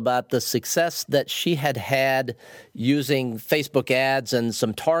detail about the success that she had using Facebook ads and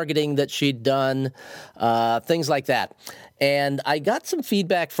some targeting that she'd done, things like that. And I got some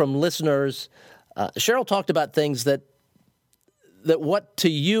feedback from listeners. Cheryl talked about things that what to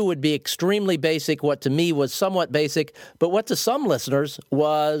you would be extremely basic, what to me was somewhat basic, but what to some listeners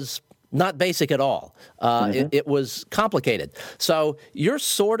was not basic at all. It was complicated. So you're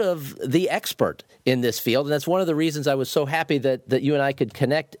sort of the expert in this field, and that's one of the reasons I was so happy that you and I could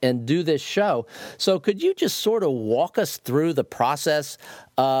connect and do this show. So could you just sort of walk us through the process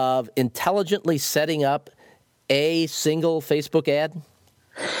of intelligently setting up a single Facebook ad?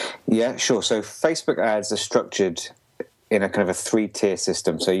 Yeah, sure. So Facebook ads are structured in a kind of a 3-tier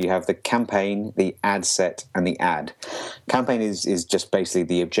system. So you have the campaign, the ad set, and the ad. Campaign is just basically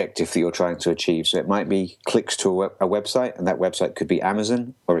the objective that you're trying to achieve. So it might be clicks to a website, and that website could be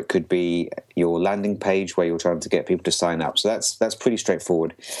Amazon, or it could be your landing page where you're trying to get people to sign up. So that's pretty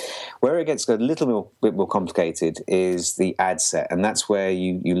straightforward. Where it gets a little bit more complicated is the ad set, and that's where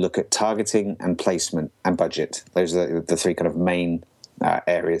you look at targeting and placement and budget. Those are the three kind of main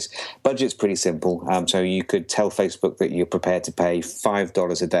areas. Budget's pretty simple. So you could tell Facebook that you're prepared to pay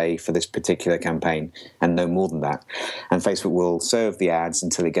 $5 a day for this particular campaign and no more than that. And Facebook will serve the ads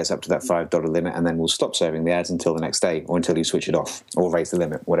until it gets up to that $5 limit, and then will stop serving the ads until the next day or until you switch it off or raise the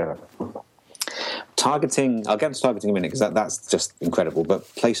limit, whatever. Targeting, I'll get to targeting in a minute because that's just incredible. But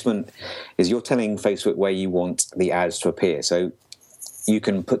placement is you're telling Facebook where you want the ads to appear. So you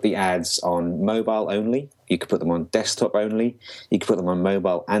can put the ads on mobile only. You can put them on desktop only. You can put them on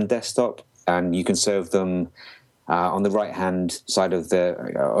mobile and desktop, and you can serve them on the right-hand side of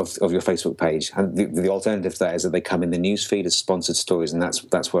of your Facebook page. And the alternative to that is that they come in the newsfeed as sponsored stories, and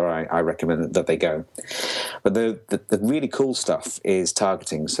that's where I recommend that they go. But the really cool stuff is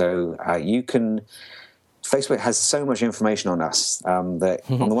targeting. So you can. Facebook has so much information on us that,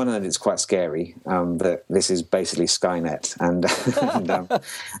 on the one hand, it's quite scary that this is basically Skynet, and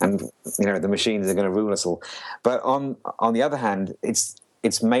the machines are going to rule us all. But on the other hand,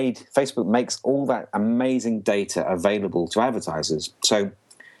 Facebook makes all that amazing data available to advertisers. So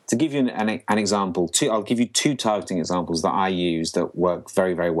to give you an example, I'll give you 2 targeting examples that I use that work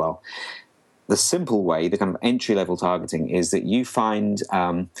very, very well. The simple way, the kind of entry-level targeting, is that you find.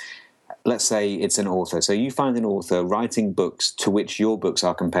 Let's say it's an author. So you find an author writing books to which your books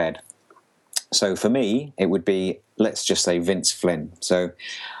are compared. So for me, it would be, let's just say, Vince Flynn. So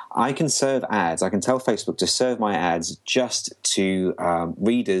I can serve ads. I can tell Facebook to serve my ads just to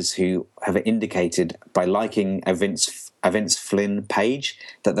readers who have indicated by liking a Vince Flynn page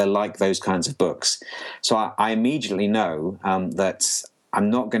that they like those kinds of books. So I immediately know that I'm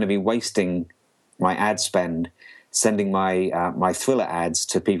not going to be wasting my ad spend sending my thriller ads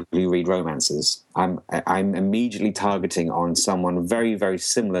to people who read romances. I'm immediately targeting on someone very, very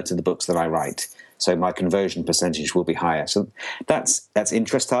similar to the books that I write. So my conversion percentage will be higher. So that's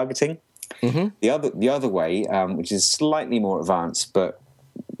interest targeting. Mm-hmm. The other way, which is slightly more advanced, but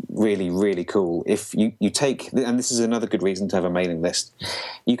really, really cool. If you take, and this is another good reason to have a mailing list,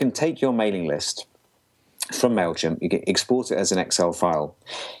 you can take your mailing list from MailChimp, you can export it as an Excel file.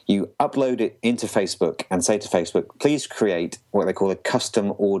 You upload it into Facebook and say to Facebook, please create what they call a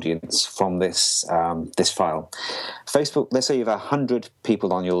custom audience from this file. Facebook, let's say you have 100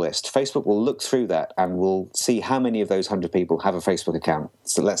 people on your list. Facebook will look through that and will see how many of those 100 people have a Facebook account.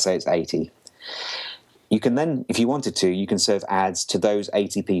 So let's say it's 80. You can then, if you wanted to, you can serve ads to those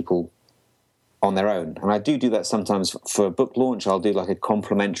 80 people on their own. And I do that sometimes for a book launch. I'll do like a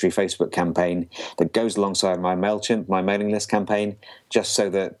complimentary Facebook campaign that goes alongside my MailChimp, my mailing list campaign, just so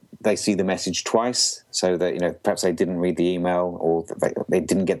that they see the message twice, so that, perhaps they didn't read the email or they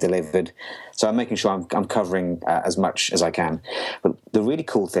didn't get delivered. So I'm making sure I'm covering as much as I can. But the really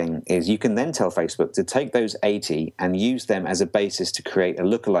cool thing is you can then tell Facebook to take those 80 and use them as a basis to create a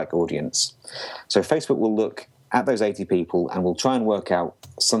lookalike audience. So Facebook will look at those 80 people and we'll try and work out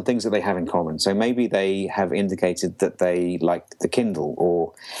some things that they have in common. So maybe they have indicated that they like the Kindle,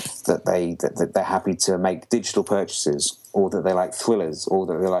 or that they're happy to make digital purchases, or that they like thrillers, or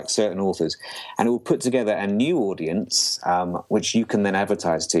that they like certain authors. And it will put together a new audience, which you can then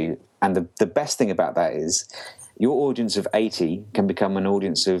advertise to. And the best thing about that is your audience of 80 can become an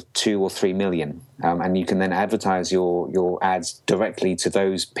audience of 2 or 3 million. And you can then advertise your ads directly to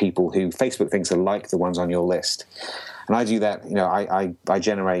those people who Facebook thinks are like the ones on your list. And I do that, I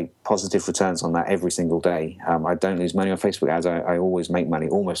generate positive returns on that every single day. I don't lose money on Facebook ads. I always make money,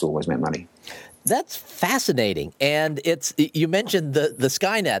 almost always make money. That's fascinating. And you mentioned the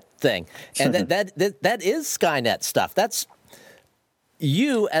Skynet thing, and that is Skynet stuff. That's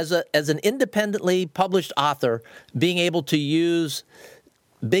you as an independently published author being able to use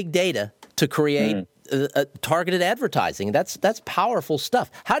big data to create targeted advertising. That's powerful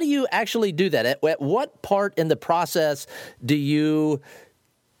stuff. How do you actually do that? At what part in the process do you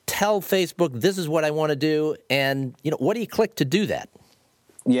tell Facebook, this is what I want to do, and what do you click to do that?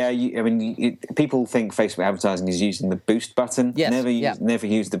 Yeah, people think Facebook advertising is using the boost button. Yes, Never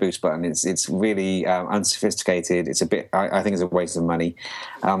use the boost button. It's really unsophisticated. It's a bit. I think it's a waste of money.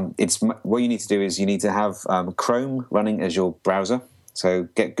 What you need to do is you need to have Chrome running as your browser. So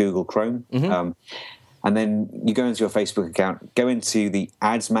get Google Chrome, and then you go into your Facebook account. Go into the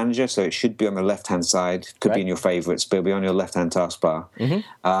Ads Manager. So it should be on the left-hand side. Could be in your favorites, but it'll be on your left-hand taskbar.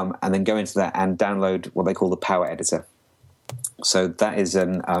 And then go into that and download what they call the Power Editor. So that is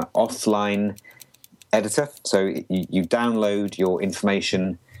an offline editor. So you download your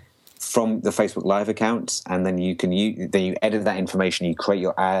information from the Facebook Live account, and then you edit that information. You create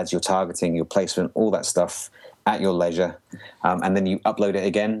your ads, your targeting, your placement, all that stuff at your leisure, and then you upload it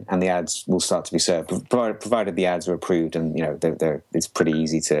again, and the ads will start to be served, provided the ads are approved. And it's pretty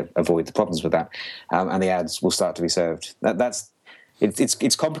easy to avoid the problems with that, and the ads will start to be served.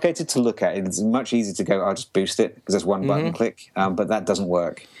 It's complicated to look at. It's much easier to go, I'll just boost it because that's one button click, but that doesn't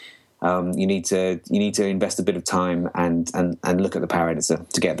work. You need to invest a bit of time and look at the Power Editor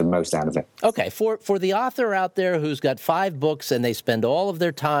to get the most out of it. Okay, for the author out there who's got 5 books and they spend all of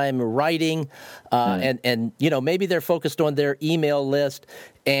their time writing, and maybe they're focused on their email list,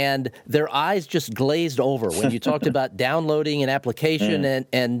 and their eyes just glazed over when you talked about downloading an application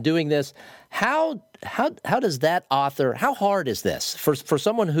and doing this. How does that author? How hard is this for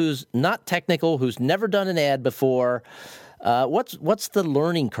someone who's not technical, who's never done an ad before? What's the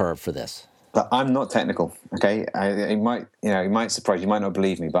learning curve for this? But I'm not technical. Okay, it might surprise you. You might not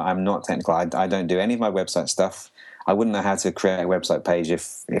believe me, but I'm not technical. I don't do any of my website stuff. I wouldn't know how to create a website page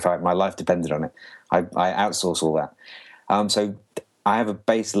if my life depended on it. I outsource all that. So I have a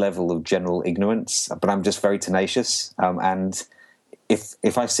base level of general ignorance, but I'm just very tenacious. And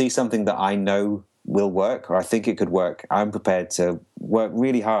if I see something that I know will work, or I think it could work, I'm prepared to work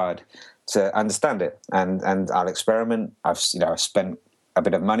really hard to understand it, and I'll experiment. I've spent a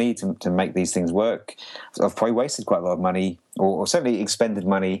bit of money to make these things work. I've probably wasted quite a lot of money, or certainly expended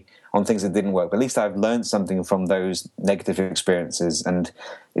money on things that didn't work. But at least I've learned something from those negative experiences, and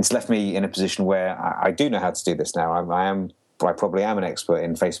it's left me in a position where I do know how to do this now. I probably am an expert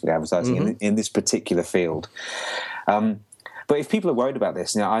in Facebook advertising in this particular field. But if people are worried about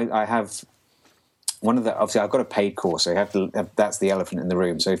this, I have obviously I've got a paid course, so that's the elephant in the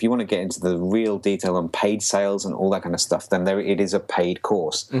room. So if you want to get into the real detail on paid sales and all that kind of stuff, then it is a paid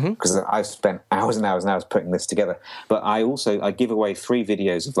course, because I've spent hours and hours and hours putting this together. But I give away 3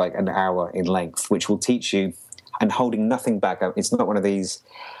 videos of like an hour in length, which will teach you, and holding nothing back. It's not one of these,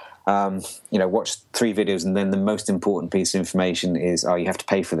 watch 3 videos and then the most important piece of information is, you have to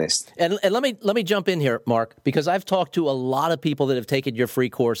pay for this. And let me jump in here, Mark, because I've talked to a lot of people that have taken your free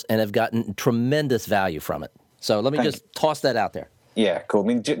course and have gotten tremendous value from it. So let me just toss that out there. Yeah, cool. I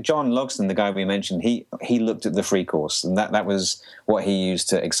mean, John Logston, the guy we mentioned, he looked at the free course, and that was what he used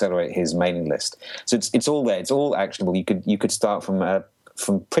to accelerate his mailing list. So it's all there. It's all actionable. You could start from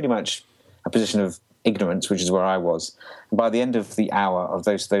pretty much a position of ignorance, which is where I was. And by the end of the hour of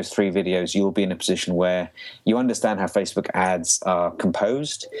those 3 videos, you'll be in a position where you understand how Facebook ads are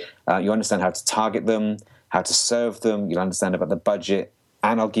composed, you understand how to target them, how to serve them, you'll understand about the budget,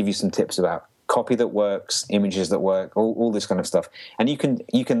 and I'll give you some tips about copy that works, images that work, all this kind of stuff. And you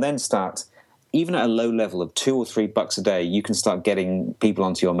can then start, even at a low level of $2 or $3 a day, you can start getting people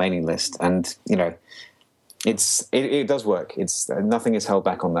onto your mailing list, and it does work. It's nothing is held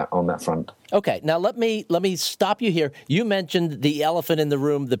back on that front. Okay, now let me stop you here. You mentioned the elephant in the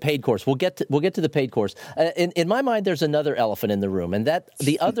room, the paid course. We'll get to the paid course. In my mind, there's another elephant in the room, and that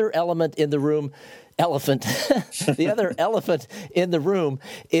the other element in the room, the other elephant in the room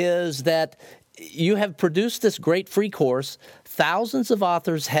is that you have produced this great free course. Thousands of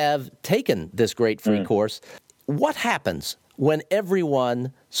authors have taken this great free course. What happens when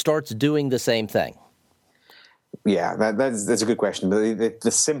everyone starts doing the same thing? Yeah, that's a good question. But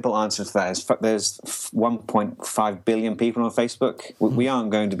the simple answer to that is there's 1.5 billion people on Facebook. We aren't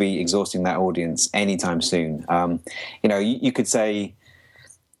going to be exhausting that audience anytime soon. You could say,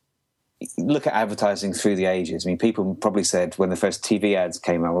 look at advertising through the ages. I mean, people probably said when the first TV ads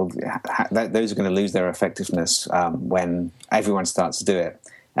came out, well, those are going to lose their effectiveness when everyone starts to do it.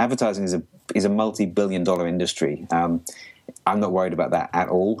 Advertising is a multi-billion-dollar industry. I'm not worried about that at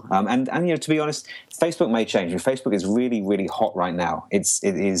all. And to be honest, Facebook may change. Facebook is really, really hot right now. It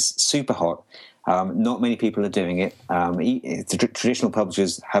is super hot. Not many people are doing it. Traditional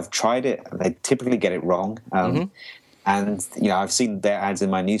publishers have tried it. They typically get it wrong. And I've seen their ads in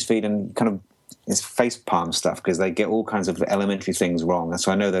my newsfeed, and kind of it's facepalm stuff because they get all kinds of elementary things wrong.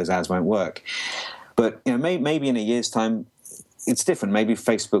 So I know those ads won't work. But maybe in a year's time, it's different. Maybe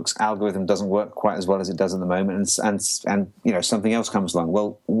Facebook's algorithm doesn't work quite as well as it does at the moment, and something else comes along.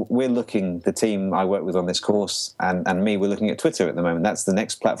 Well, we're looking, the team I work with on this course and me, we're looking at Twitter at the moment. That's the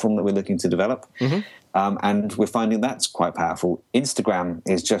next platform that we're looking to develop, and we're finding that's quite powerful. Instagram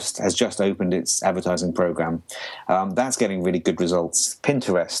has just opened its advertising program. That's getting really good results.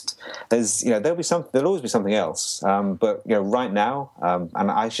 Pinterest, there'll always be something else, but right now,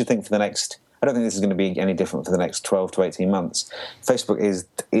 and I should think for the next. I don't think this is going to be any different for the next 12 to 18 months. Facebook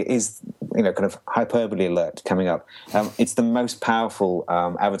is kind of hyperbole alert coming up. It's the most powerful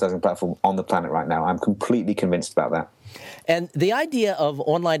advertising platform on the planet right now. I'm completely convinced about that. And the idea of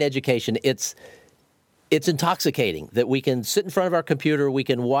online education, it's intoxicating that we can sit in front of our computer, we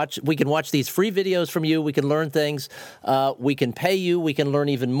can watch these free videos from you, we can learn things, we can pay you, we can learn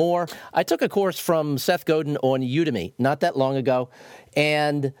even more. I took a course from Seth Godin on Udemy not that long ago,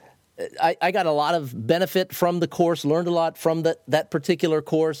 and I got a lot of benefit from the course, learned a lot from that particular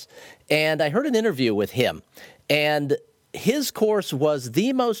course, and I heard an interview with him, and his course was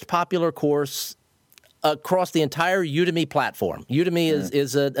the most popular course across the entire Udemy platform. Udemy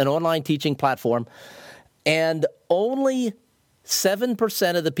is an online teaching platform, and only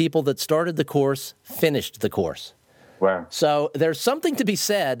 7% of the people that started the course finished the course. Wow. So there's something to be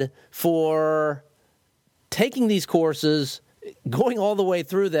said for taking these courses, going all the way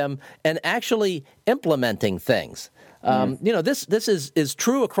through them, and actually implementing things. This is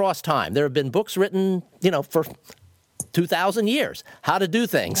true across time. There have been books written, for 2,000 years, how to do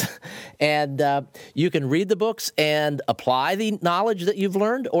things. And you can read the books and apply the knowledge that you've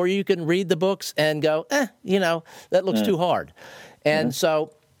learned, or you can read the books and go, that looks too hard. And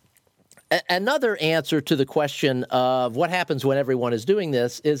so another answer to the question of what happens when everyone is doing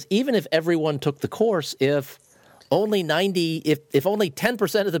this is, even if everyone took the course, if only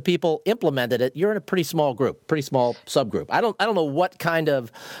 10% of the people implemented it, you're in a pretty small group, pretty small subgroup. I don't know what kind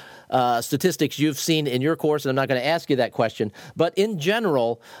of statistics you've seen in your course, and I'm not going to ask you that question. But in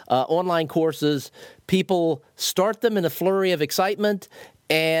general, online courses, people start them in a flurry of excitement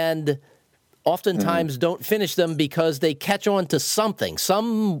and oftentimes don't finish them because they catch on to something,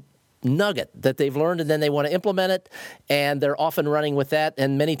 some nugget that they've learned, and then they want to implement it, and they're often running with that,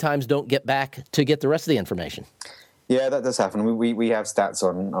 and many times don't get back to get the rest of the information. Yeah, that does happen. We have stats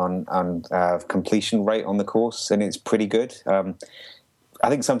on completion rate on the course, and it's pretty good. I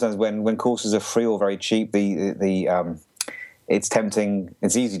think sometimes when courses are free or very cheap, it's tempting.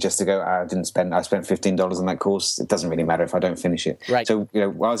 It's easy just to go, I spent $15 on that course. It doesn't really matter if I don't finish it. Right. So,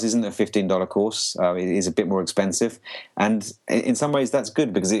 ours isn't a $15 course. It is a bit more expensive. And in some ways that's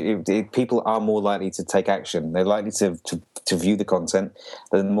good, because people are more likely to take action. They're likely to view the content.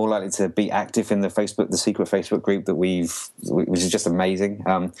 They're more likely to be active in the secret Facebook group which is just amazing,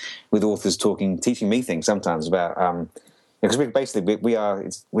 with authors teaching me things sometimes about, because we're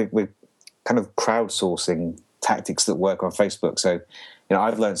kind of crowdsourcing tactics that work on Facebook. So,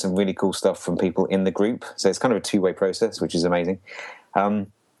 I've learned some really cool stuff from people in the group. So it's kind of a two-way process, which is amazing. So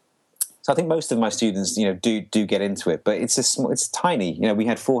I think most of my students, do get into it, but it's tiny. We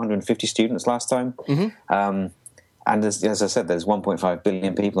had 450 students last time. And as I said, there's 1.5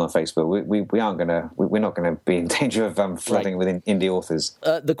 billion people on Facebook. We're not going to be in danger of flooding with indie authors.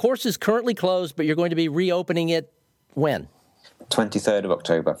 The course is currently closed, but you're going to be reopening it when? 23rd of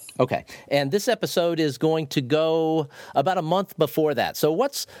October. Okay. And this episode is going to go about a month before that. So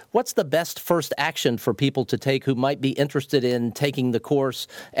what's the best first action for people to take who might be interested in taking the course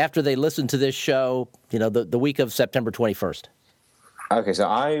after they listen to this show, the week of September 21st? Okay, so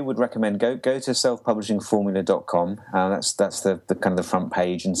I would recommend go to selfpublishingformula.com. That's the kind of the front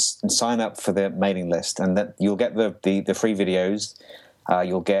page, and sign up for the mailing list, and that you'll get the free videos.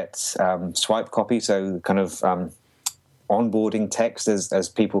 You'll get swipe copy, so kind of onboarding text as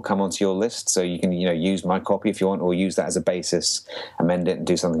people come onto your list. So you can use my copy if you want, or use that as a basis, amend it, and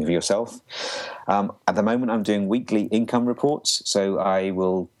do something for yourself. At the moment, I'm doing weekly income reports, so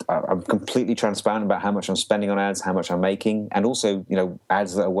I'm completely transparent about how much I'm spending on ads, how much I'm making, and also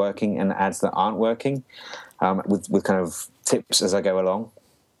ads that are working and ads that aren't working, with kind of tips as I go along.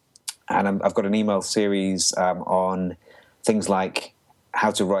 And I've got an email series on things like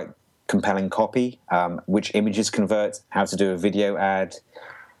how to write compelling copy, which images convert, how to do a video ad,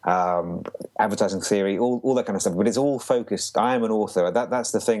 advertising theory, all that kind of stuff. But it's all focused. I am an author.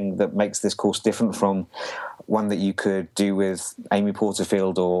 That's the thing that makes this course different from one that you could do with Amy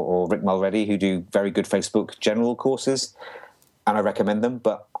Porterfield or Rick Mulready, who do very good Facebook general courses, and I recommend them.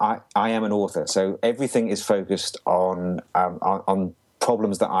 But I am an author, so everything is focused on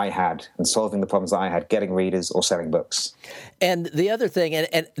problems that I had and solving the problems that I had, getting readers or selling books. And the other thing,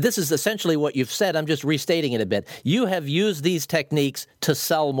 and this is essentially what you've said, I'm just restating it a bit. You have used these techniques to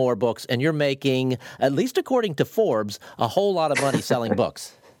sell more books, and you're making, at least according to Forbes, a whole lot of money selling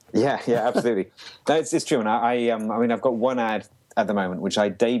books. Yeah, absolutely. No, it's true. And I mean, I've got one ad at the moment, which I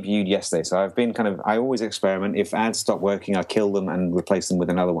debuted yesterday. So I've been I always experiment. If ads stop working, I kill them and replace them with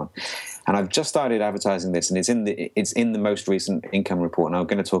another one. And I've just started advertising this, and it's in the most recent income report, and I'm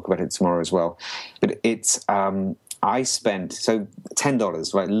going to talk about it tomorrow as well. But it's I spent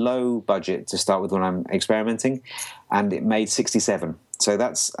 $10, right, low budget to start with when I'm experimenting, and it made 67. So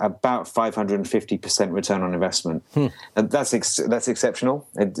that's about 550% return on investment. And that's exceptional.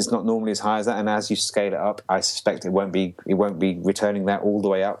 It's not normally as high as that. And as you scale it up, I suspect it won't be returning that all the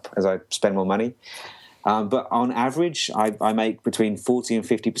way up as I spend more money. But on average, I make between 40 and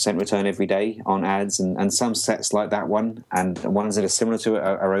 50% return every day on ads, and some sets like that one, and ones that are similar to it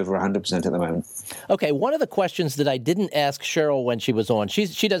are over 100% at the moment. Okay, one of the questions that I didn't ask Cheryl when she was on,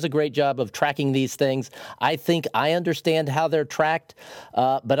 she does a great job of tracking these things. I think I understand how they're tracked,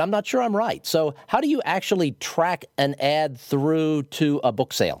 but I'm not sure I'm right. So how do you actually track an ad through to a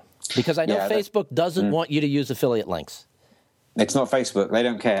book sale? Because I know Facebook doesn't want you to use affiliate links. It's not Facebook. They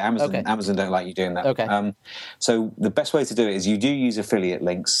don't care. Amazon don't like you doing that. Okay. So the best way to do it is you do use affiliate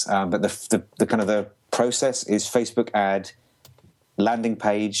links, but the kind of the process is Facebook ad, landing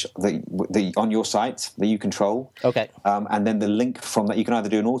page that on your site that you control. Okay. And then the link from that, you can either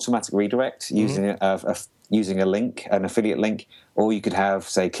do an automatic redirect using using a link, an affiliate link, or you could have,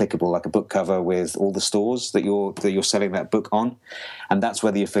 say, clickable, like a book cover with all the stores that you're selling that book on, and that's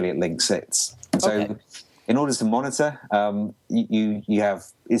where the affiliate link sits. And so, in order to monitor, you have,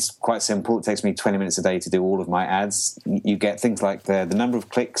 it's quite simple. It takes me 20 minutes a day to do all of my ads. You get things like the number of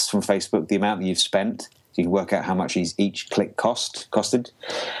clicks from Facebook, the amount that you've spent. So you can work out how much each click costed.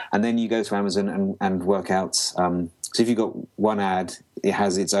 And then you go to Amazon and work out, so if you've got one ad, it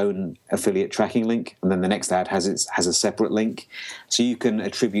has its own affiliate tracking link, and then the next ad has a separate link. So you can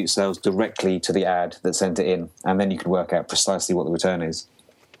attribute sales directly to the ad that sent it in, and then you can work out precisely what the return is.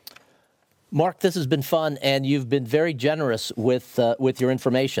 Mark, this has been fun, and you've been very generous with your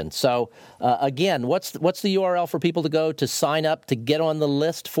information. So, again, what's the URL for people to go to sign up to get on the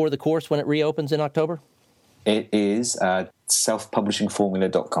list for the course when it reopens in October? It is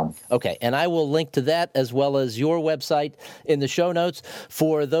selfpublishingformula.com. Okay, and I will link to that as well as your website in the show notes.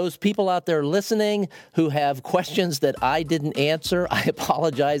 For those people out there listening who have questions that I didn't answer, I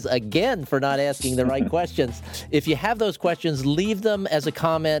apologize again for not asking the right questions. If you have those questions, leave them as a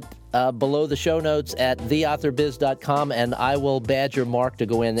comment below the show notes at theauthorbiz.com, and I will badger Mark to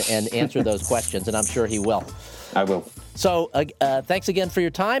go in and answer those questions, and I'm sure he will. I will. So thanks again for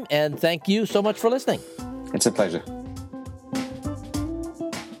your time, and thank you so much for listening. It's a pleasure.